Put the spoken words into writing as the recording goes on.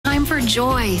for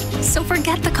joy, so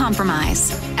forget the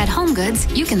compromise. At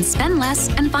HomeGoods, you can spend less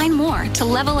and find more to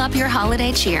level up your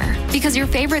holiday cheer. Because your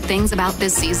favorite things about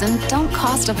this season don't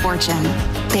cost a fortune.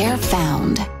 They're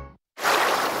found.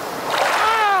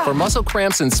 For muscle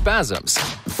cramps and spasms,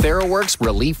 TheraWorks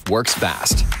Relief works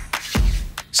fast.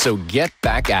 So get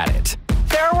back at it.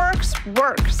 TheraWorks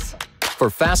works. For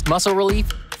fast muscle relief,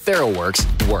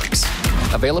 TheraWorks works.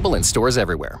 Available in stores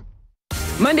everywhere.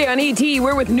 Monday on ET,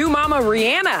 we're with new mama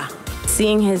Rihanna.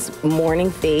 Seeing his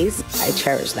morning face, I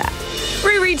cherish that.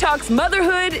 Riri talks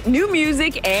motherhood, new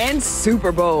music, and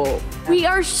Super Bowl. We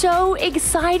are so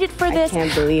excited for this. I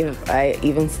can't believe I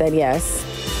even said yes.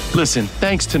 Listen,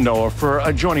 thanks to Noah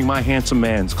for joining my Handsome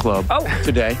Man's Club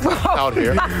today out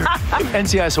here.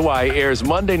 NCIS Hawaii airs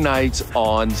Monday nights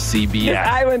on CBS.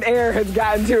 Island air has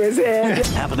gotten to his head.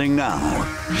 Happening now.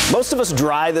 Most of us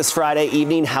dry this Friday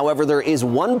evening. However, there is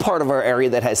one part of our area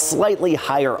that has slightly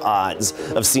higher odds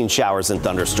of seeing showers and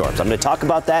thunderstorms. I'm going to talk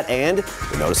about that and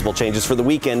the noticeable changes for the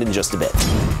weekend in just a bit.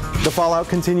 The fallout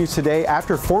continues today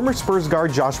after former Spurs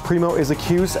guard Josh Primo is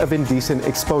accused of indecent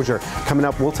exposure. Coming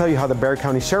up, we'll tell you how the Bexar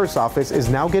County Sheriff's Office is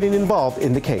now getting involved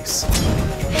in the case.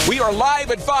 We are live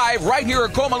at 5 right here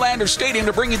at Comalander Stadium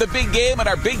to bring you the big game and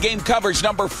our big game coverage.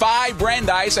 Number 5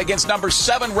 Brandeis against number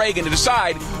 7 Reagan to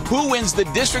decide who wins the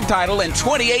district title in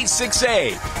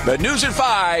 28-6A. The News at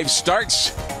 5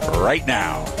 starts right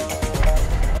now.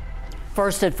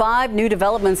 First at 5, new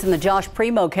developments in the Josh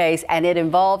Primo case, and it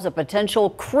involves a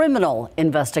potential criminal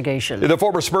investigation. The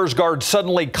former Spurs guard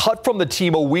suddenly cut from the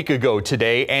team a week ago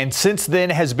today, and since then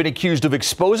has been accused of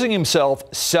exposing himself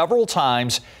several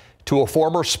times to a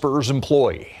former Spurs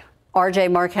employee. RJ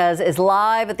Marquez is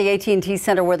live at the AT&T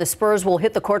Center, where the Spurs will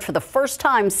hit the court for the first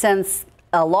time since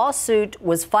a lawsuit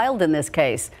was filed in this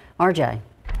case. RJ.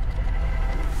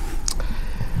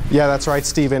 Yeah, that's right,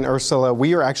 Steve and Ursula.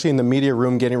 We are actually in the media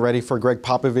room getting ready for Greg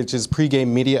Popovich's pregame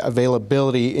media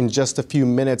availability in just a few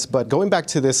minutes. But going back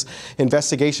to this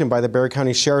investigation by the Bexar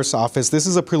County Sheriff's Office, this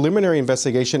is a preliminary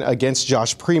investigation against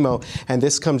Josh Primo, and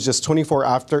this comes just 24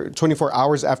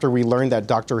 hours after we learned that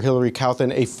Dr. Hillary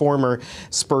Couthen, a former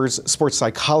Spurs sports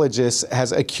psychologist,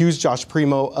 has accused Josh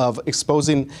Primo of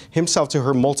exposing himself to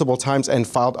her multiple times and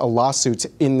filed a lawsuit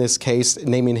in this case,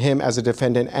 naming him as a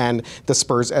defendant and the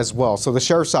Spurs as well. So the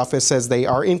Sheriff's Office says they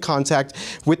are in contact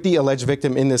with the alleged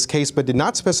victim in this case, but did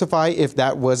not specify if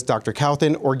that was Dr.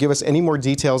 Couthen or give us any more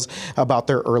details about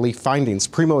their early findings.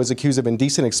 Primo is accused of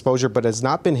indecent exposure, but has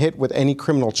not been hit with any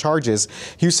criminal charges.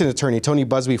 Houston attorney Tony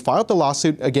Busby filed the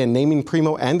lawsuit, again naming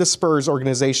Primo and the Spurs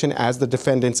organization as the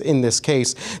defendants in this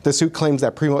case. The suit claims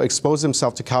that Primo exposed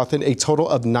himself to Couthen a total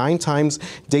of 9 times,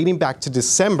 dating back to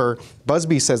December.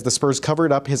 Busby says the Spurs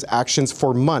covered up his actions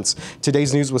for months.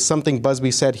 Today's news was something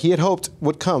Busby said he had hoped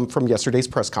would come from yesterday's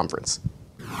press conference.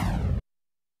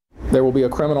 There will be a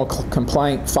criminal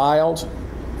complaint filed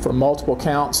for multiple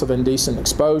counts of indecent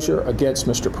exposure against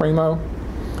Mr. Primo,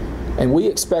 and we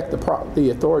expect the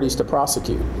authorities to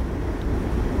prosecute.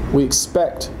 We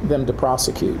expect them to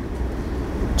prosecute.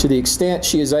 To the extent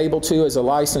she is able to as a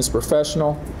licensed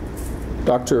professional,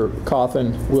 Dr.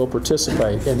 Couthen will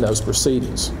participate in those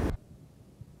proceedings.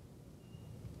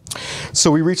 So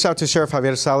we reached out to Sheriff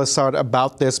Javier Salazar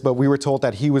about this, but we were told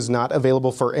that he was not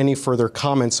available for any further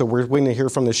comments. So we're waiting to hear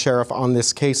from the sheriff on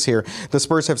this case here. The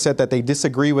Spurs have said that they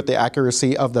disagree with the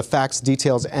accuracy of the facts,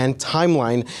 details, and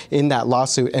timeline in that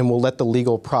lawsuit and will let the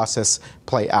legal process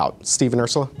play out. Steve and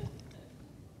Ursula?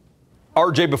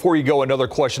 RJ, before you go, another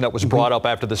question that was brought up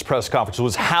after this press conference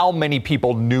was how many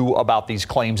people knew about these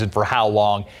claims and for how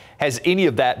long. Has any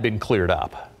of that been cleared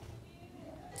up?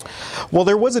 Well,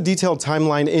 there was a detailed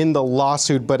timeline in the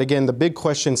lawsuit, but again, the big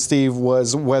question, Steve,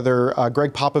 was whether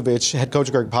Greg Popovich, head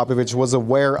coach Greg Popovich, was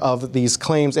aware of these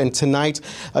claims. And tonight,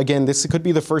 again, this could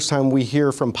be the first time we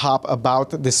hear from Pop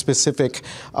about this specific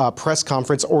press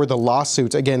conference or the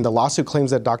lawsuit. Again, the lawsuit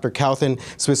claims that Dr. Couthen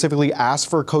specifically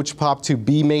asked for Coach Pop to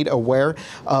be made aware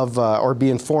of or be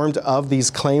informed of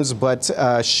these claims, but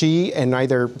she and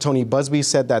neither Tony Busby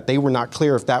said that they were not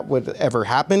clear if that would ever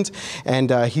happen.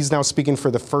 And he's now speaking for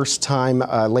the first time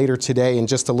later today in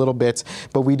just a little bit,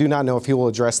 but we do not know if he will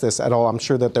address this at all. I'm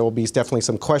sure that there will be definitely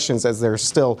some questions, as there's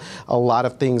still a lot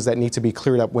of things that need to be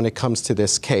cleared up when it comes to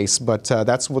this case. But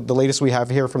that's what the latest we have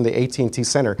here from the AT&T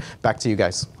Center. Back to you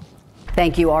guys.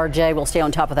 Thank you, RJ. We'll stay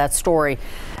on top of that story.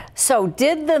 So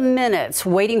did the minutes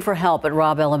waiting for help at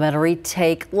Robb Elementary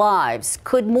take lives?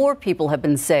 Could more people have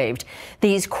been saved?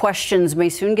 These questions may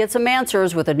soon get some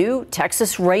answers with a new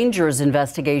Texas Rangers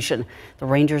investigation. The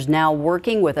Rangers now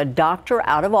working with a doctor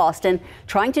out of Austin,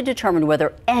 trying to determine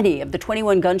whether any of the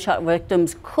 21 gunshot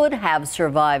victims could have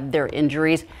survived their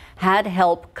injuries. had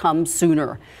help come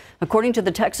sooner. According to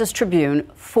the Texas Tribune,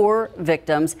 4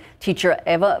 victims, teacher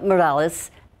Eva Morales,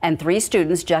 and 3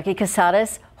 students, Jackie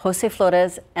Casares, Jose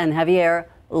Flores, and Javier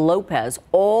Lopez,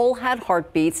 all had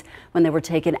heartbeats when they were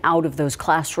taken out of those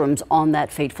classrooms on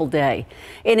that fateful day.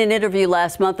 In an interview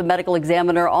last month, the medical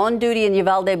examiner on duty in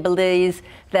Uvalde believes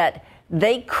that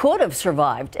they could have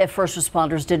survived if first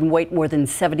responders didn't wait more than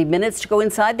 70 minutes to go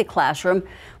inside the classroom.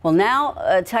 Well,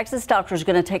 now Texas doctors are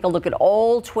going to take a look at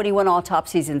all 21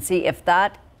 autopsies and see if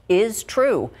that is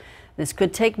true. This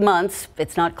could take months.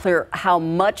 It's not clear how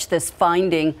much this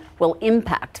finding will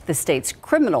impact the state's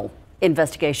criminal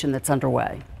investigation that's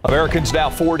underway. Americans now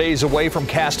 4 days away from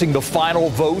casting the final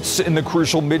votes in the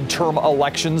crucial midterm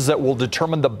elections that will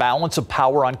determine the balance of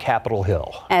power on Capitol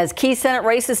Hill. As key Senate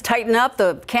races tighten up,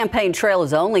 the campaign trail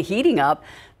is only heating up.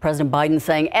 President Biden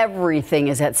saying everything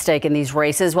is at stake in these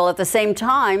races, while at the same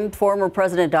time, former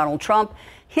President Donald Trump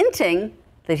hinting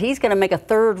that he's going to make a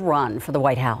third run for the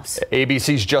White House.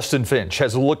 ABC's Justin Finch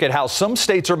has a look at how some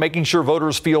states are making sure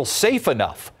voters feel safe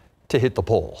enough to hit the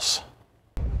polls.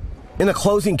 In a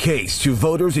closing case to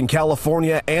voters in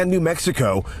California and New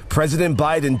Mexico, President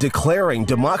Biden declaring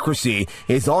democracy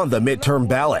is on the midterm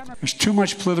ballot. There's too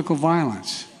much political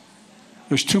violence.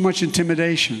 There's too much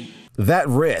intimidation. That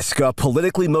risk of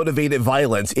politically motivated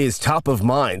violence is top of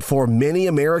mind for many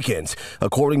Americans,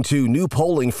 according to new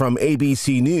polling from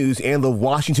ABC News and The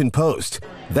Washington Post.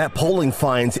 That polling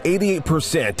finds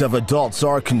 88% of adults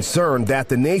are concerned that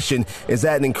the nation is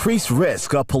at an increased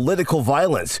risk of political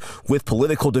violence, with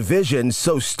political division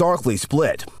so starkly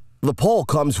split. The poll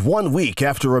comes 1 week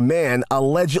after a man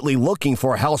allegedly looking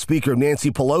for House Speaker Nancy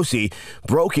Pelosi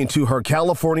broke into her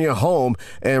California home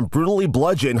and brutally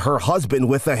bludgeoned her husband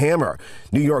with a hammer.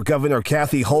 New York Governor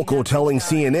Kathy Hochul telling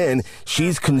CNN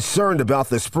she's concerned about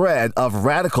the spread of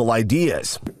radical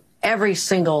ideas. Every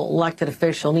single elected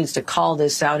official needs to call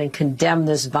this out and condemn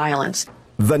this violence.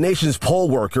 The nation's poll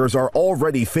workers are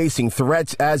already facing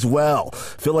threats as well.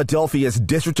 Philadelphia's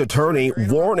district attorney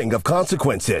warning of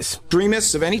consequences.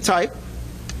 Extremists of any type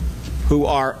who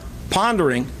are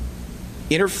pondering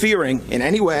interfering in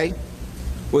any way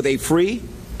with a free,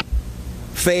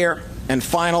 fair, and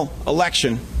final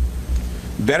election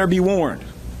better be warned.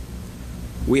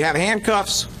 We have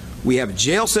handcuffs, we have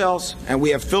jail cells, and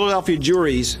we have Philadelphia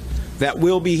juries that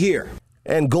will be here.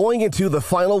 And going into the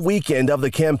final weekend of the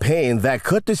campaign that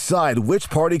could decide which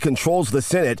party controls the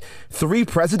Senate, 3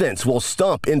 presidents will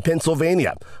stump in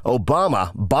Pennsylvania: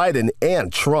 Obama, Biden,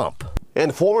 and Trump.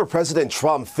 And former President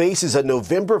Trump faces a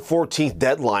November 14th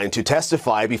deadline to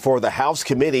testify before the House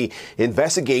committee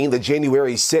investigating the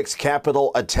January 6th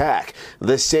Capitol attack,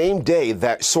 the same day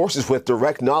that sources with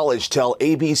direct knowledge tell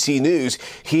ABC News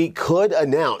he could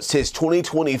announce his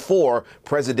 2024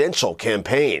 presidential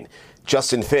campaign.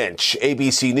 Justin Finch,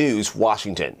 ABC News,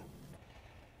 Washington.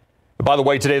 By the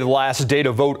way, today the last day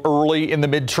to vote early in the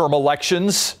midterm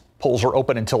elections. Polls are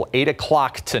open until 8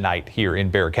 o'clock tonight here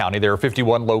in Bexar County. There are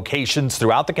 51 locations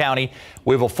throughout the county.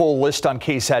 We have a full list on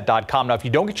KSAT.com. Now, if you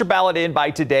don't get your ballot in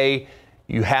by today,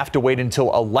 you have to wait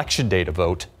until Election Day to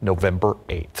vote, November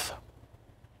 8th.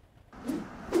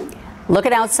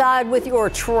 Looking outside with your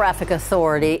traffic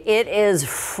authority. It is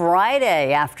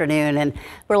Friday afternoon, and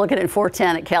we're looking at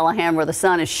 410 at Callahan, where the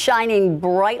sun is shining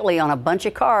brightly on a bunch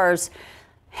of cars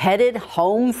headed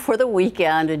home for the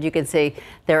weekend. And you can see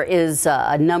there is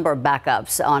a number of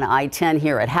backups on I-10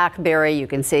 here at Hackberry. You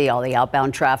can see all the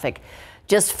outbound traffic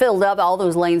just filled up, all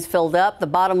those lanes filled up. The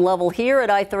bottom level here at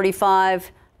I-35,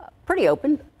 pretty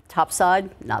open. Top side,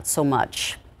 not so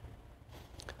much.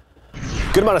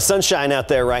 Good amount of sunshine out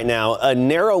there right now. A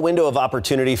narrow window of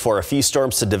opportunity for a few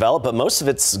storms to develop, but most of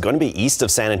it's going to be east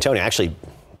of San Antonio. Actually,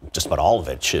 just about all of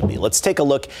it should be. Let's take a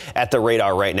look at the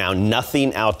radar right now.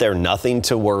 Nothing out there, nothing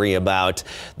to worry about.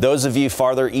 Those of you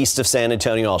farther east of San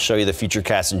Antonio, I'll show you the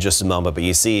futurecast in just a moment, but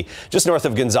you see just north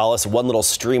of Gonzales, one little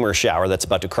streamer shower that's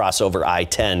about to cross over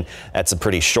I-10. That's a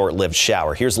pretty short-lived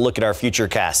shower. Here's a look at our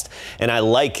futurecast, and I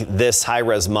like this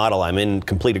high-res model. I'm in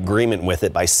complete agreement with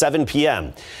it. By 7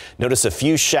 p.m., notice a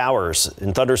few showers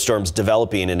and thunderstorms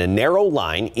developing in a narrow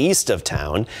line east of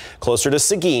town, closer to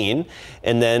Seguin,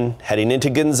 and then heading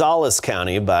into Gonzales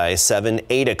County by 7,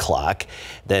 8 o'clock.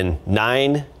 Then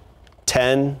 9,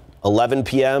 10, 11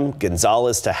 p.m.,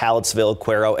 Gonzales to Hallettsville,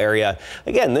 Cuero area.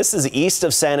 Again, this is east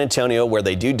of San Antonio, where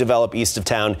they do develop east of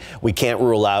town. We can't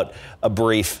rule out a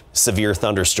brief severe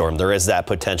thunderstorm. There is that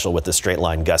potential with the straight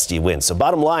line gusty winds. So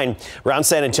bottom line, around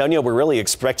San Antonio, we're really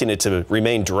expecting it to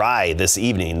remain dry this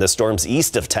evening. The storm's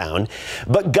east of town,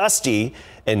 but gusty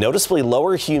and noticeably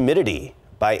lower humidity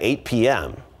by 8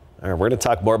 p.m. All right, we're going to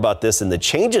talk more about this and the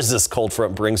changes this cold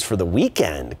front brings for the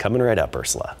weekend. Coming right up,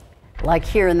 Ursula. Like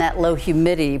here in that low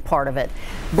humidity part of it.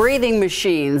 Breathing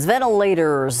machines,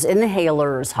 ventilators,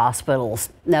 inhalers, hospitals.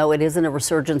 No, it isn't a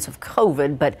resurgence of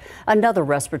COVID, but another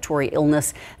respiratory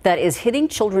illness that is hitting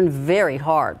children very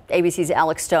hard. ABC's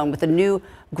Alex Stone with a new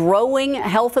growing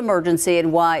health emergency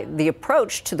and why the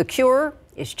approach to the cure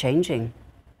is changing.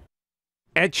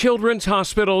 At children's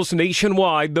hospitals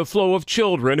nationwide, the flow of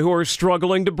children who are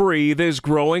struggling to breathe is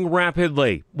growing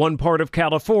rapidly. One part of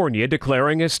California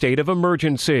declaring a state of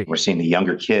emergency. We're seeing the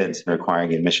younger kids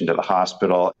requiring admission to the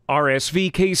hospital.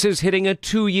 RSV cases hitting a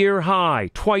 2-year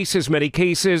high, twice as many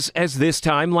cases as this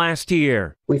time last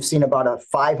year. We've seen about a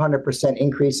 500%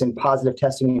 increase in positive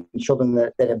testing in children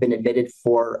that have been admitted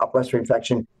for upper respiratory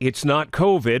infection. It's not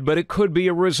COVID, but it could be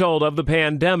a result of the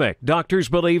pandemic. Doctors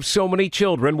believe so many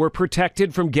children were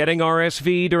protected from getting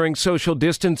RSV during social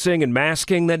distancing and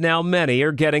masking that now many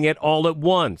are getting it all at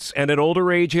once and at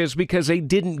older ages because they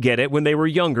didn't get it when they were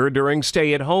younger during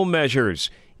stay-at-home measures.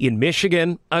 In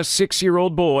Michigan, a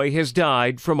 6-year-old boy has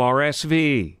died from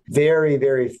RSV. Very,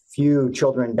 very few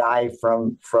children die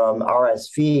from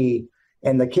RSV.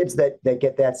 And the kids that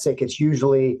get that sick, it's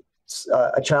usually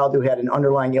a child who had an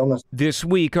underlying illness. This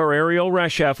week, our Ariel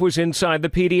Reshef was inside the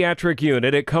pediatric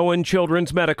unit at Cohen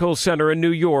Children's Medical Center in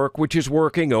New York, which is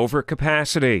working over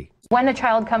capacity. When a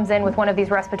child comes in with one of these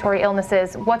respiratory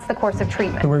illnesses, what's the course of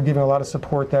treatment? We're giving a lot of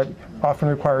support that often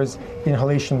requires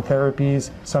inhalation therapies,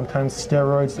 sometimes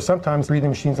steroids, sometimes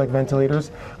breathing machines like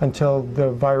ventilators until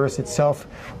the virus itself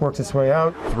works its way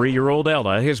out. 3-year-old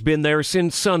Ella has been there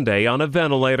since Sunday on a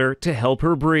ventilator to help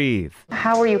her breathe.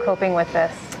 How are you coping with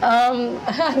this?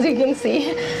 As you can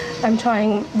see, I'm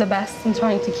trying the best and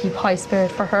trying to keep high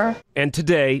spirit for her. And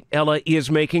today, Ella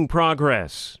is making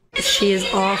progress. She is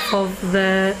off of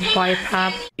the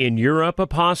BiPAP. In Europe, a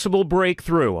possible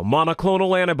breakthrough. A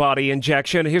monoclonal antibody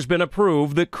injection has been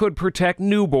approved that could protect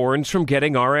newborns from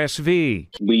getting RSV.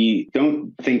 We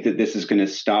don't think that this is going to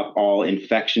stop all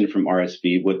infection from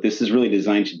RSV. What this is really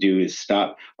designed to do is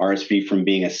stop RSV from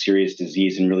being a serious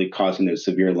disease and really causing those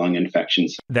severe lung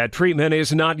infections. That treatment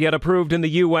is not yet approved in the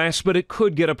U.S., but it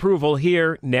could get approval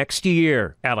here next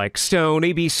year. Alex Stone,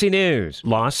 ABC News,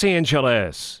 Los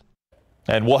Angeles.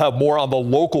 And we'll have more on the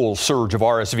local surge of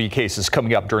RSV cases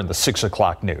coming up during the 6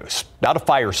 o'clock news. Now to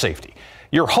fire safety.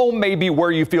 Your home may be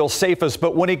where you feel safest,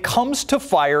 but when it comes to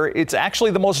fire, it's actually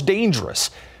the most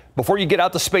dangerous. Before you get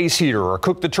out the space heater or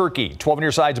cook the turkey, 12 on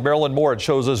your side's Marilyn Moritz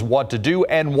shows us what to do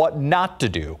and what not to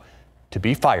do to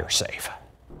be fire safe.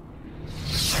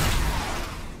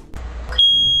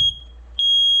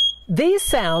 These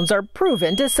sounds are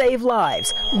proven to save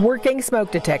lives. Working smoke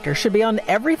detectors should be on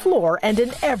every floor and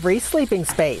in every sleeping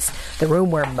space. The room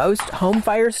where most home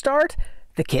fires start,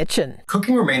 the kitchen.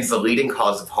 Cooking remains the leading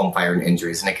cause of home fire and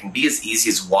injuries, and it can be as easy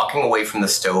as walking away from the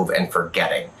stove and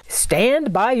forgetting.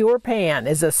 Stand by your pan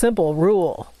is a simple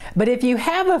rule. But if you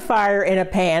have a fire in a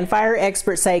pan, fire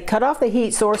experts say cut off the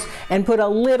heat source and put a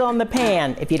lid on the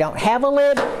pan. If you don't have a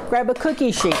lid, grab a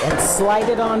cookie sheet and slide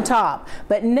it on top.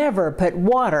 But never put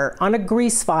water on a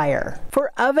grease fire.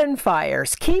 For oven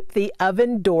fires, keep the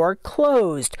oven door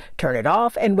closed. Turn it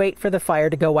off and wait for the fire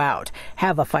to go out.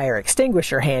 Have a fire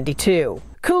extinguisher handy too.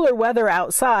 Cooler weather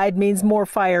outside means more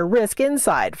fire risk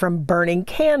inside from burning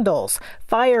candles,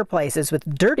 fireplaces with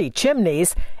dirty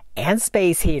chimneys, and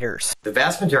space heaters. The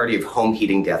vast majority of home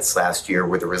heating deaths last year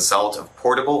were the result of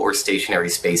portable or stationary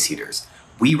space heaters.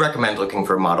 We recommend looking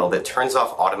for a model that turns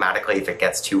off automatically if it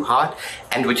gets too hot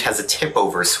and which has a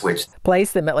tip-over switch.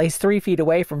 Place them at least 3 feet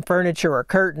away from furniture or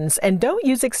curtains, and don't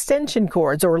use extension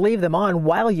cords or leave them on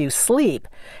while you sleep.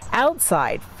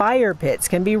 Outside, fire pits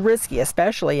can be risky,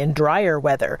 especially in drier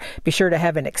weather. Be sure to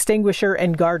have an extinguisher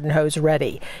and garden hose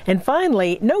ready. And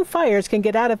finally, no fires can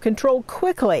get out of control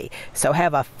quickly, so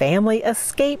have a family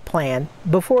escape plan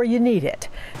before you need it.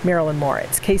 Marilyn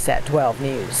Moritz, KSAT 12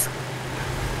 News.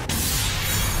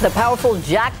 The powerful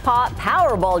jackpot,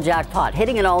 Powerball jackpot,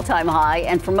 hitting an all-time high.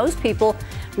 And for most people,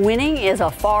 winning is a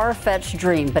far-fetched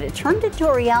dream. But it turned into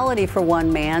a reality for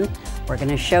one man. We're going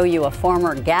to show you a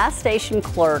former gas station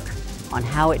clerk on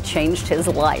how it changed his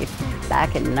life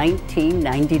back in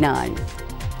 1999.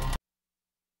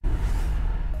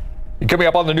 Coming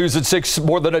up on the news at 6,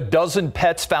 more than a dozen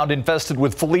pets found infested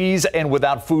with fleas and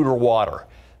without food or water.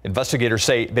 Investigators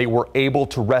say they were able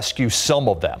to rescue some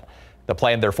of them. The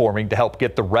plan they're forming to help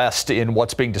get the rest in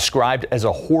what's being described as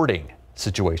a hoarding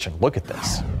situation. Look at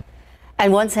this.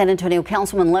 And one San Antonio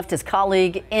councilman left his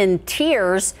colleague in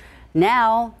tears.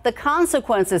 Now the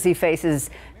consequences he faces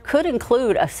could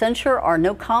include a censure or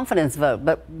no confidence vote.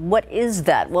 But what is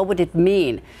that? What would it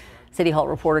mean? City Hall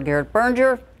reporter Garrett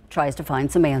Berger tries to find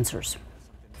some answers.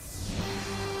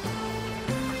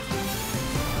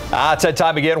 It's that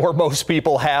time again where most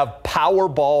people have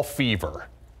Powerball fever.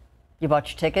 You bought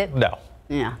your ticket? No.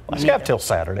 Yeah. Let's have till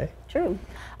Saturday. True.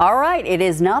 All right. It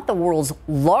is not the world's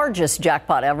largest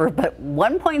jackpot ever, but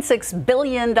 $1.6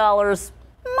 billion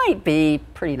might be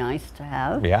pretty nice to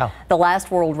have. Yeah. The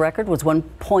last world record was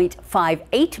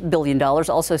 $1.58 billion,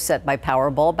 also set by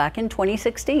Powerball back in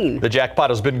 2016. The jackpot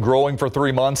has been growing for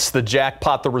 3 months. The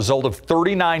jackpot, the result of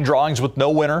 39 drawings with no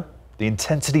winner. The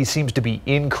intensity seems to be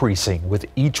increasing with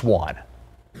each one.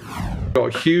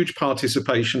 Got huge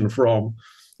participation from,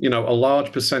 a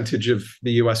large percentage of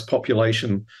the US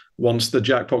population once the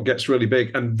jackpot gets really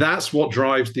big. And that's what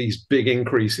drives these big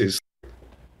increases.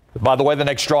 By the way, the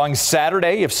next drawing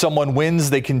Saturday. If someone wins,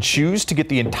 they can choose to get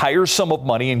the entire sum of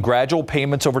money in gradual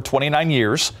payments over 29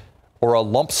 years or a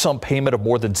lump sum payment of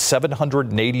more than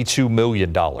 $782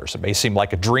 million. It may seem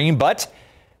like a dream, but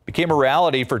became a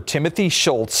reality for Timothy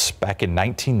Schultz back in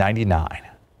 1999.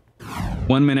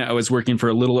 1 minute I was working for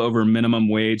a little over minimum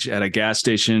wage at a gas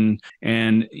station,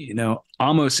 and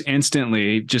almost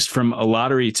instantly, just from a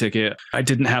lottery ticket, I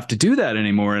didn't have to do that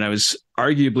anymore, and I was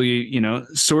arguably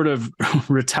sort of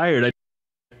retired.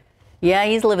 Yeah,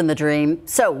 he's living the dream.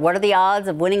 So what are the odds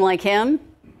of winning like him?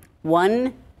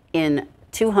 1 in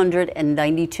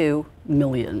 292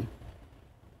 million.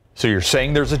 So you're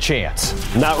saying there's a chance?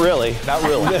 Not really. Not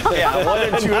really. Yeah, 1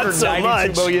 in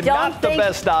 292 million. Not the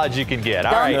best odds you can get.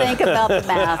 All right. Don't think about the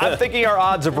math. I'm thinking our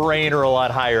odds of rain are a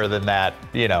lot higher than that,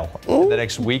 in the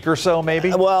next week or so,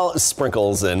 maybe. Well,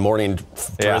 sprinkles and morning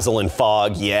drizzle and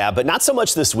fog, but not so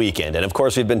much this weekend. And of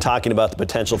course, we've been talking about the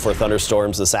potential for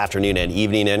thunderstorms this afternoon and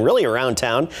evening, and really around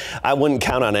town. I wouldn't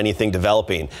count on anything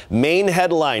developing. Main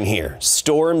headline here: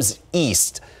 storms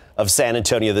east of San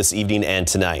Antonio this evening and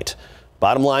tonight.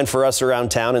 Bottom line for us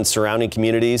around town and surrounding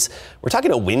communities, we're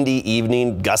talking a windy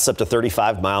evening, gusts up to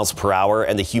 35 miles per hour,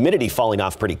 and the humidity falling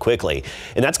off pretty quickly.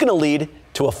 And that's going to lead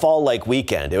to a fall-like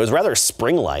weekend. It was rather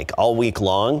spring-like all week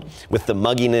long with the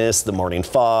mugginess, the morning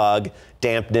fog,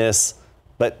 dampness.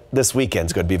 But this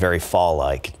weekend's going to be very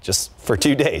fall-like, just for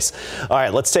 2 days. All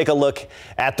right, let's take a look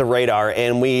at the radar.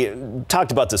 And we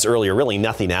talked about this earlier, really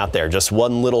nothing out there, just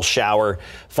one little shower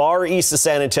far east of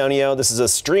San Antonio. This is a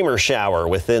streamer shower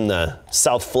within the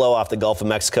south flow off the Gulf of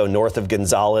Mexico, north of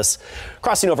Gonzales.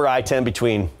 Crossing over I-10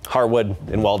 between Harwood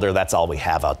and Wilder, that's all we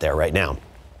have out there right now.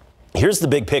 Here's the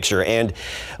big picture, and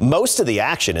most of the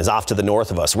action is off to the north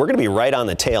of us. We're going to be right on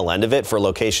the tail end of it for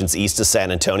locations east of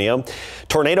San Antonio.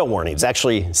 Tornado warnings,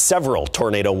 actually several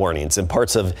tornado warnings in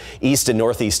parts of east and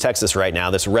northeast Texas right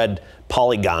now. This red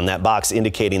polygon, that box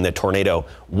indicating the tornado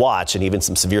watch, and even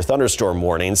some severe thunderstorm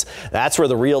warnings. That's where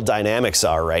the real dynamics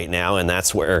are right now, and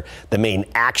that's where the main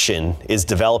action is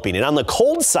developing. And on the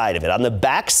cold side of it, on the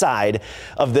back side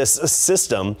of this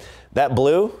system, that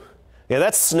blue,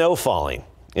 that's snow falling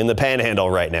in the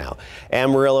Panhandle right now.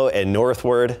 Amarillo and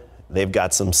northward, they've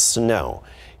got some snow.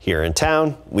 Here in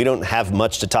town, we don't have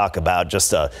much to talk about,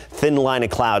 just a thin line of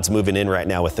clouds moving in right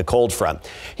now with the cold front.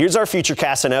 Here's our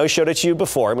futurecast. I know I showed it to you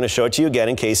before. I'm going to show it to you again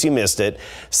in case you missed it.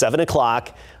 7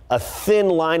 o'clock, a thin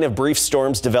line of brief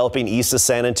storms developing east of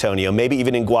San Antonio, maybe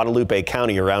even in Guadalupe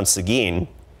County around Seguin.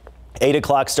 8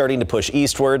 o'clock starting to push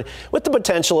eastward with the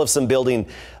potential of some building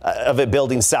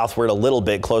southward a little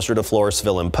bit closer to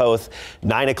Floresville and Poth.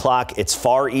 9 o'clock, it's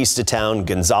far east of town,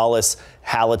 Gonzales,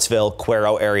 Hallettsville,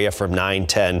 Cuero area from 9,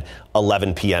 10,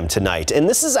 11 p.m. tonight. And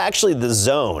this is actually the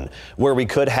zone where we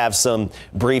could have some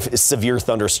brief severe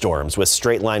thunderstorms with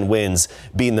straight line winds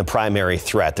being the primary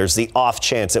threat. There's the off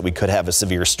chance that we could have a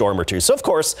severe storm or two. So of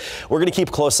course, we're going to keep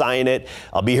a close eye on it.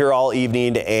 I'll be here all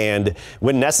evening, and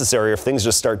when necessary, if things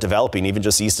just start developing, even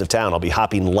just east of town, I'll be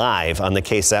hopping live on the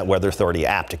KSAT Weather Authority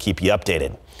app to keep you updated.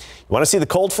 You want to see the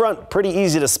cold front? Pretty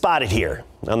easy to spot it here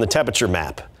on the temperature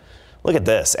map. Look at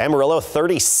this, Amarillo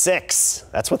 36.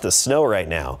 That's with the snow right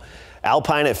now.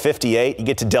 Alpine at 58. You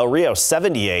get to Del Rio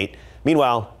 78.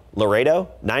 Meanwhile,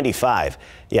 Laredo 95.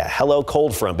 Yeah, hello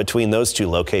cold front between those two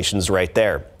locations right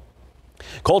there.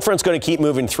 Cold front's going to keep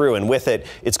moving through, and with it,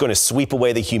 it's going to sweep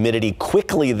away the humidity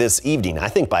quickly this evening. I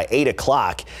think by 8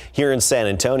 o'clock here in San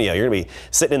Antonio, you're going to be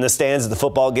sitting in the stands at the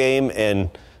football game and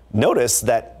notice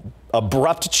that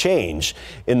abrupt change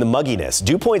in the mugginess.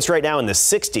 Dew points right now in the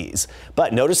 60s,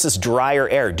 but notice this drier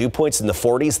air. Dew points in the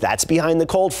 40s. That's behind the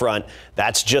cold front.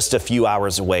 That's just a few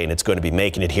hours away, and it's going to be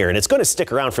making it here. And it's going to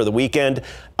stick around for the weekend,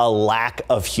 a lack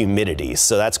of humidity.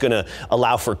 So that's going to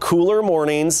allow for cooler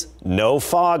mornings, no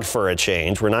fog for a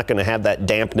change. We're not going to have that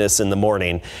dampness in the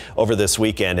morning over this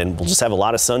weekend, and we'll just have a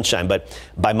lot of sunshine. But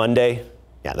by Monday,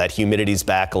 yeah, that humidity's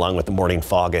back along with the morning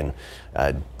fog and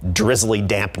drizzly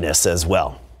dampness as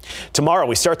well. Tomorrow,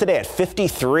 we start the day at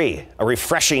 53. A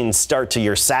refreshing start to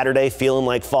your Saturday, feeling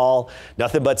like fall.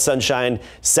 Nothing but sunshine.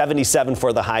 77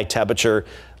 for the high temperature.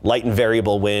 Light and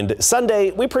variable wind. Sunday,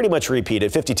 we pretty much repeat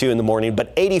it. 52 in the morning,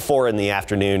 but 84 in the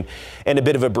afternoon, and a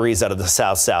bit of a breeze out of the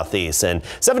south-southeast. And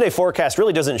 7-day forecast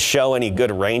really doesn't show any good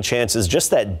rain chances,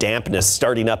 just that dampness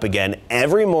starting up again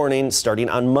every morning, starting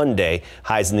on Monday.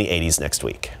 Highs in the 80s next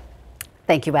week.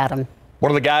 Thank you, Adam. One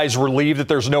of the guys relieved that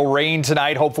there's no rain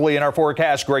tonight, hopefully in our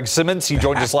forecast, Greg Simmons. He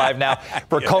joins us live now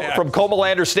from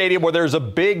Comalander Stadium, where there's a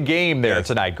big game there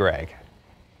tonight, Greg.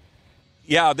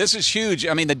 Yeah, this is huge.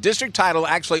 I mean, the district title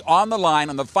actually on the line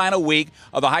on the final week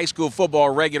of the high school football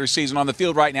regular season. On the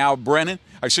field right now, Brandeis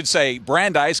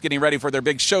getting ready for their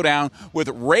big showdown with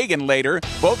Reagan later.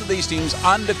 Both of these teams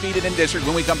undefeated in district.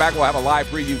 When we come back, we'll have a live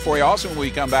preview for you. Also, when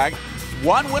we come back,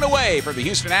 one win away from the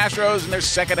Houston Astros and their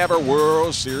second ever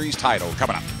World Series title.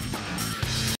 Coming up.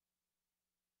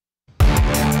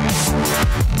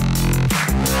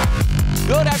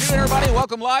 Good afternoon, everybody.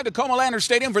 Welcome live to Comalander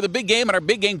Stadium for the big game and our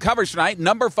big game coverage tonight.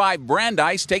 Number 5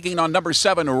 Brandeis taking on number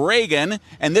 7 Reagan,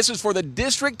 and this is for the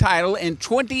district title in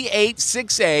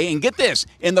 28-6A. And get this,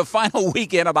 in the final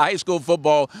weekend of the high school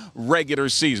football regular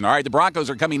season. All right, the Broncos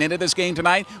are coming into this game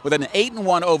tonight with an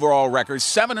 8-1 overall record,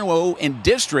 7-0 in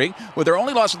district, with their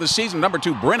only loss of the season. Number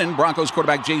 2 Brennan, Broncos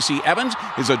quarterback J.C. Evans,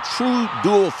 is a true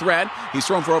dual threat. He's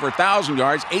thrown for over 1,000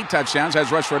 yards, 8 touchdowns,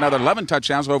 has rushed for another 11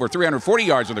 touchdowns with over 340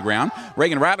 yards on the ground.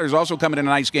 Reagan Rattlers also coming in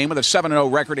a nice game with a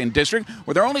 7-0 record in district,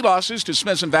 with their only losses to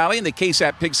Smithson Valley in the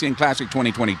KSAT Pigskin Classic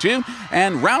 2022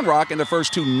 and Round Rock in the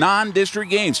first 2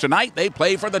 non-district games. Tonight, they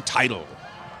play for the title.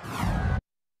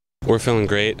 We're feeling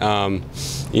great.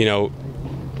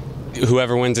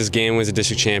 Whoever wins this game wins a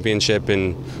district championship,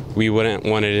 and we wouldn't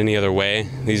want it any other way.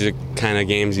 These are kind of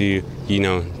games you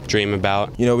dream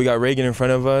about. We got Reagan in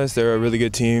front of us. They're a really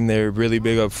good team. They're really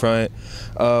big up front.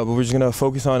 But we're just going to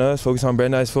focus on us, focus on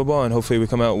Brandeis football, and hopefully we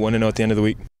come out 1-0 at the end of the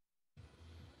week.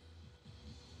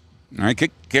 All right,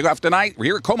 kick off tonight. We're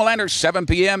here at Comalander, 7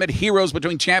 p.m. at Heroes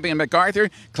between Champion and MacArthur.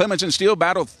 Clemens and Steele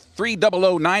battle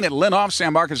 3009 at Linoff.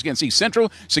 San Marcos against East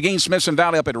Central. Seguin, Smithson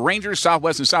Valley up at Rangers.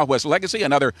 Southwest and Southwest Legacy.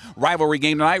 Another rivalry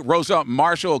game tonight. Rosa,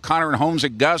 Marshall, O'Connor and Holmes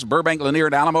at Gus. Burbank, Lanier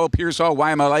at Alamo. Pearsall,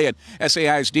 YMLA at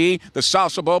SAISD. The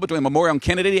Salsa Bowl between Memorial and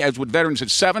Kennedy, Edgewood Veterans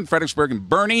at 7. Fredericksburg and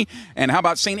Bernie. And how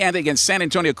about St. Anthony against San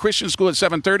Antonio Christian School at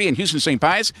 7:30. And Houston St.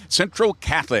 Pius, Central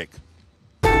Catholic.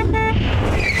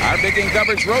 Our big game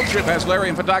coverage road trip has Larry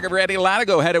and photographer Eddie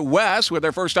Latigo headed west with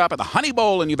their first stop at the Honey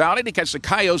Bowl in Uvalde to catch the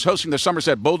Coyotes hosting the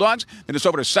Somerset Bulldogs. Then it's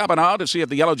over to Sabinal to see if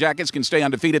the Yellow Jackets can stay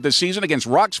undefeated this season against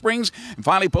Rock Springs. And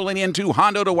finally pulling into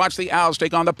Hondo to watch the Owls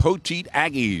take on the Poteet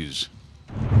Aggies.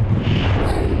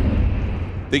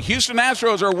 The Houston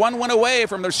Astros are 1 win away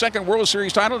from their second World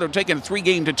Series title. They're taking a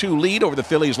 3-2 lead over the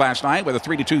Phillies last night with a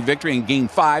 3-2 victory in Game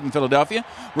 5 in Philadelphia.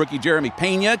 Rookie Jeremy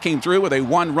Pena came through with a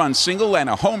 1-run single and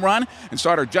a home run. And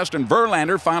starter Justin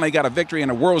Verlander finally got a victory in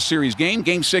a World Series game.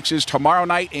 Game 6 is tomorrow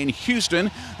night in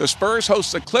Houston. The Spurs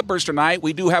host the Clippers tonight.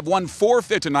 We do have one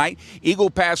forfeit tonight. Eagle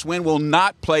Pass Win will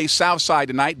not play Southside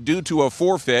tonight due to a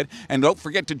forfeit. And don't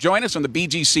forget to join us on the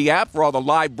BGC app for all the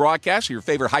live broadcasts of your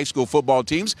favorite high school football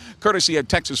teams, courtesy of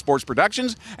Texas Sports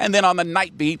Productions, and then on the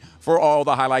night beat for all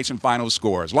the highlights and final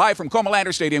scores. Live from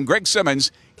Comalander Stadium, Greg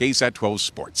Simmons, KSAT 12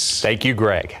 Sports. Thank you,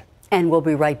 Greg. And we'll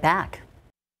be right back.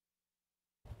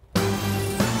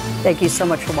 Thank you so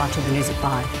much for watching the News at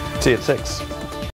 5. See you at 6.